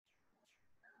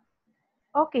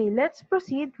Okay, let's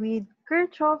proceed with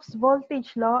Kirchhoff's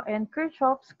voltage law and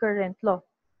Kirchhoff's current law.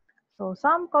 So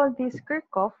some call this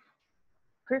Kirchhoff's.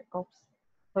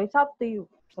 So it's up to you.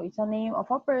 So it's a name of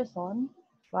a person,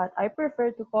 but I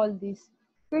prefer to call this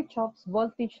Kirchhoff's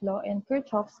voltage law and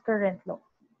Kirchhoff's current law.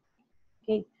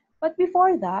 Okay, but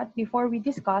before that, before we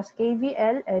discuss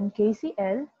KVL and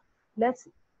KCL, let's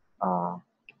uh,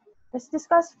 let's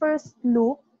discuss first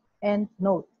loop and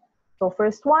node. So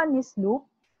first one is loop.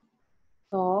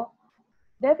 So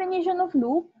definition of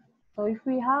loop. So if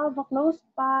we have a closed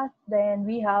path, then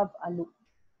we have a loop.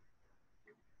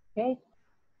 Okay.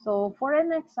 So for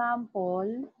an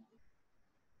example,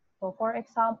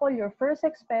 your first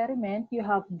experiment, you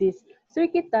have this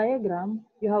circuit diagram.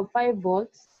 You have 5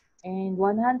 volts and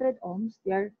 100 ohms.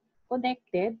 They are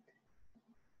connected.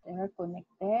 They are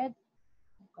connected.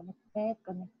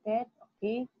 Connected.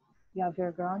 Okay. You have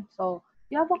your ground. So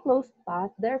you have a closed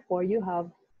path. Therefore, you have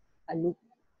a loop.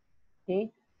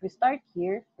 Okay. We start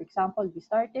here. For example, we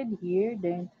started here,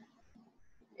 then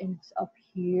ends up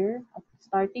here at the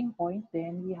starting point.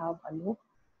 Then we have a loop.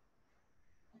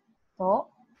 So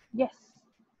yes,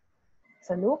 it's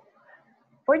a loop.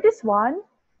 For this one,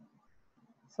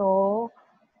 so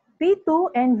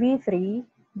V2 and V3,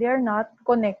 they are not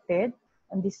connected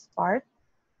on this part.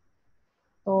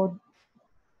 So,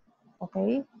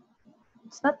 okay,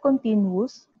 it's not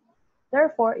continuous.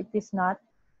 Therefore, it is not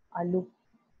a loop.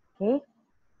 Okay,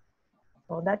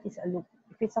 so that is a loop.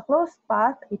 If it's a closed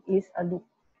path, it is a loop.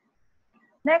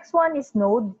 Next one is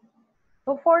node.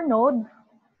 So for node,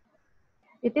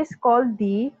 it is called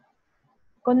the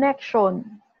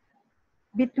connection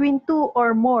between two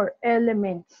or more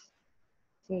elements.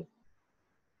 Okay.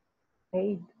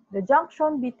 Okay. The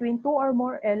junction between two or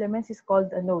more elements is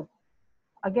called a node.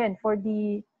 Again, for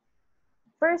the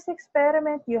first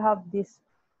experiment, you have this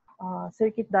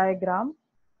circuit diagram.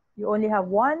 You only have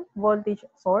one voltage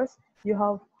source. You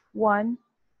have one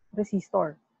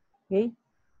resistor. Okay.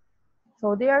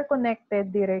 So they are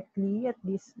connected directly at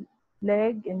this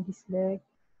leg and this leg.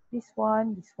 This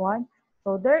one, this one.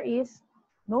 So there is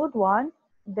node 1.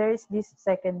 There is this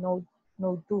second node,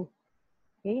 node 2.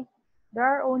 Okay. There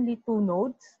are only two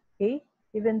nodes. Okay.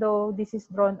 Even though this is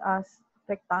drawn as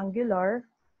rectangular,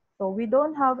 so we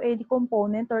don't have any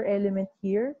component or element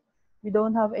here. We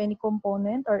don't have any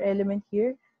component or element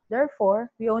here. Therefore,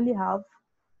 we only have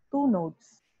two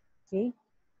nodes. Okay.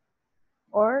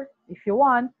 Or if you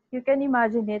want, you can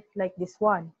imagine it like this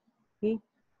one. Okay.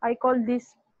 I call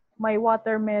this my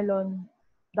watermelon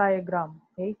diagram.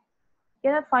 Okay. You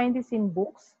cannot find this in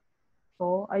books.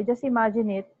 So I just imagine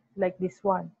it like this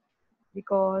one.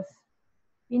 Because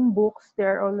in books,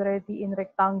 they're already in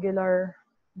rectangular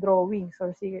drawings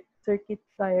or circuit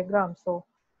diagrams. So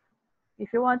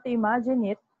if you want to imagine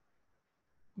it,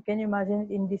 you can imagine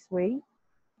it in this way.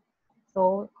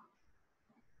 So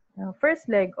first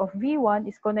leg of V1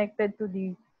 is connected to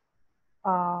the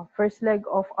first leg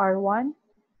of R1.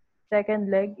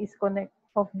 Second leg is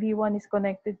of V1 is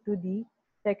connected to the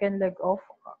second leg of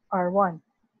R1.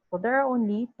 So there are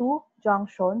only two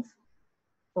junctions.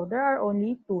 So there are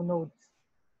only two nodes.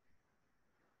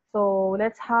 So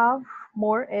let's have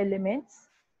more elements.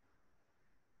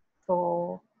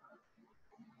 So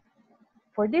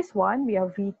for this one, we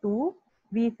have V2,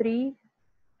 V3,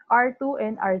 R2,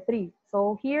 and R3.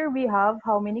 So here we have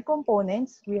how many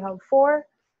components? We have 4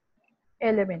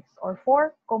 elements or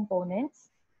 4 components.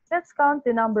 Let's count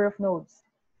the number of nodes.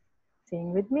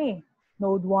 Sing with me.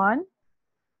 Node 1,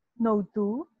 node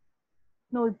 2,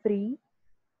 node 3,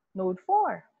 node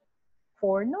 4.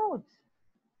 4 nodes.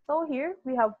 So here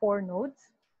we have 4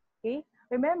 nodes. Okay.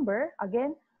 Remember,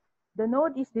 again, the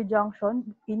node is the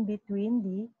junction in between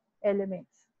the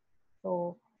elements.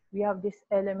 So we have this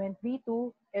element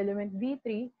V2, element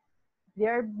V3. They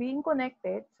are being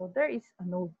connected. So there is a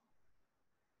node.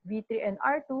 V3 and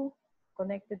R2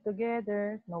 connected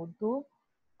together, node 2.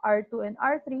 R2 and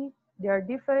R3, they are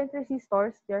different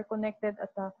resistors. They are connected at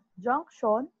a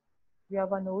junction. We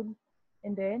have a node.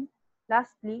 And then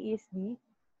lastly is the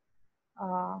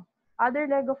other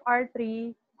leg of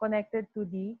R3 connected to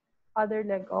the other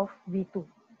leg of V2.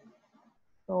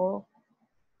 So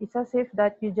it's as if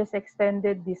that you just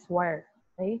extended this wire.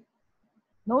 Okay?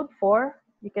 Node 4,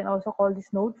 you can also call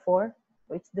this node 4.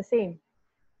 So it's the same.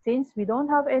 Since we don't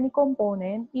have any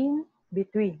component in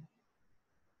between.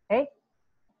 Okay?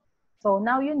 So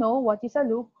now you know what is a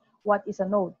loop, what is a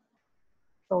node.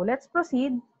 So let's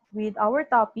proceed with our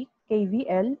topic,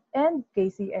 KVL and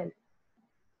KCL.